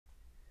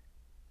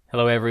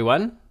Hello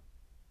everyone.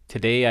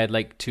 Today I'd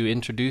like to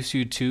introduce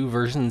you to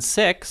version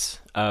 6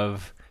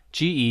 of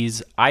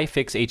GE's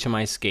iFIX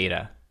HMI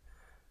SCADA.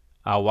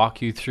 I'll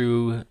walk you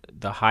through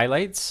the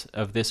highlights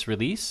of this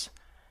release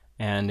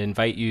and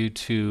invite you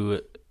to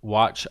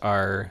watch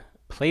our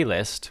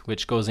playlist,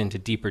 which goes into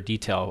deeper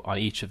detail on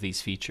each of these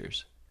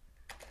features.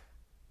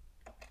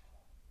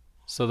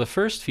 So the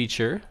first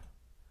feature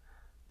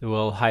that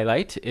we'll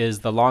highlight is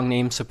the long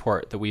name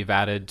support that we've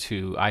added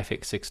to iFIX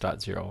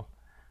 6.0.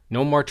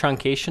 No more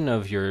truncation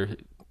of your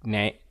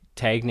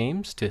tag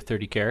names to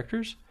 30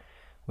 characters.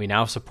 We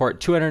now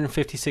support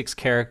 256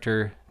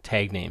 character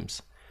tag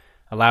names,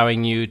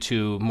 allowing you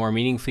to more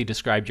meaningfully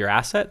describe your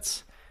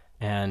assets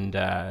and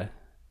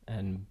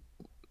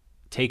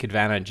take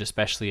advantage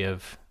especially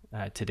of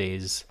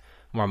today's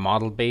more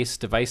model-based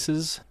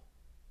devices.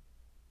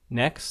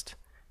 Next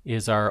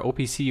is our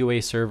OPC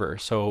UA server.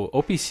 So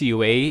OPC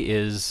UA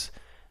is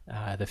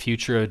the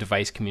future of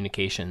device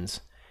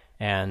communications,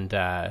 and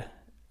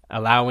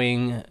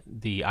allowing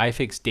the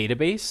iFIX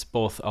database,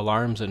 both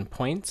alarms and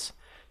points,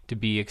 to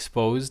be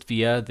exposed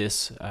via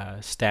this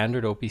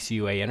standard OPC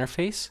UA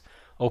interface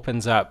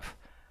opens up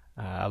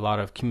a lot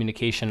of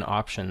communication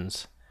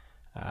options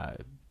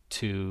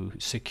to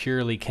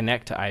securely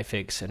connect to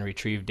iFIX and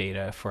retrieve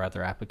data for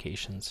other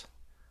applications.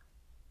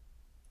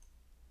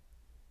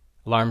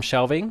 Alarm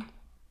shelving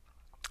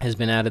has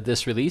been added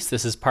this release.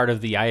 This is part of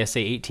the ISA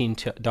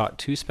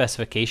 18.2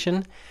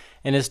 specification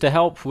and is to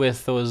help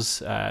with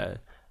those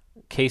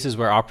cases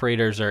where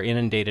operators are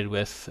inundated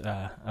with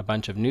a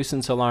bunch of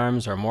nuisance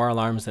alarms or more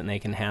alarms than they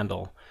can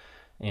handle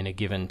in a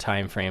given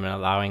time frame, and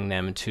allowing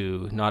them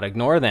to not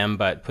ignore them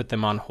but put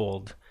them on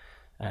hold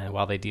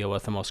while they deal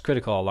with the most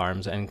critical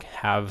alarms, and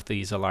have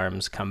these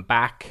alarms come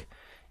back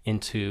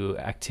into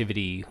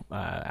activity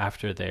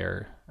after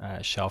their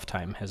shelf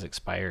time has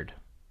expired.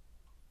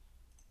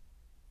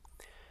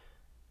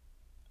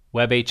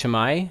 Web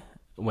HMI,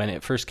 when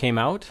it first came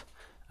out,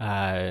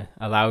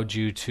 allowed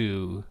you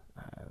to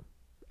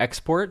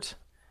export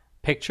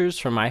pictures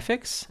from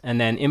iFIX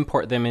and then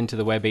import them into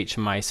the Web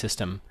HMI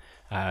system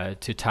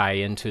to tie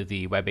into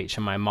the Web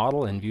HMI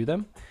model and view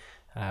them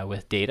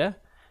with data.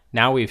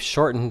 Now we've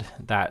shortened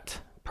that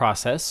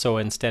process, so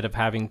instead of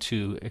having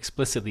to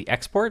explicitly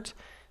export,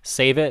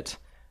 save it,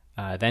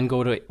 then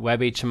go to Web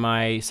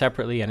HMI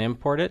separately and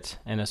import it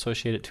and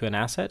associate it to an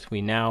asset,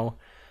 we now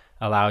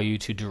allow you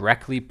to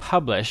directly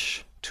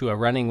publish to a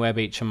running Web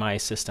HMI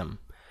system.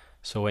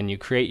 So when you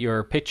create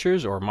your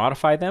pictures or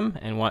modify them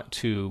and want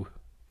to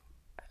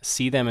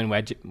see them in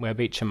Web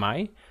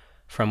HMI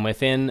from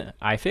within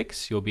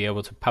iFIX, you'll be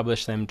able to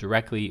publish them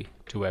directly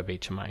to Web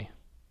HMI.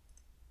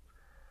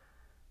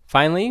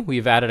 Finally,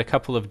 we've added a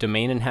couple of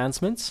domain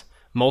enhancements.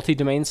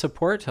 Multi-domain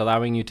support,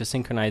 allowing you to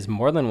synchronize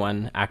more than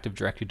one Active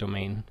Directory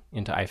domain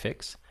into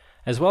iFIX,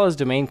 as well as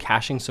domain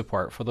caching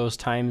support for those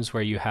times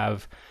where you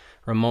have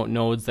remote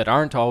nodes that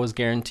aren't always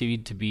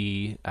guaranteed to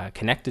be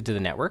connected to the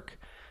network.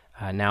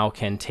 Now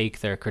can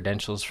take their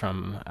credentials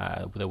from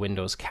the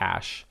Windows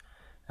cache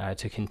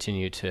to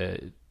continue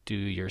to do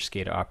your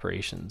SCADA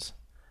operations.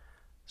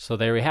 So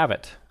there we have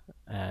it.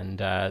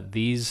 And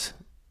these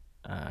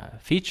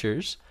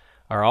features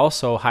are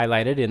also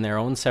highlighted in their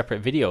own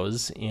separate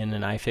videos in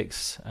an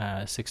iFIX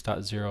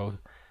 6.0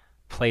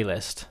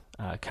 playlist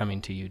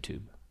coming to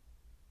YouTube.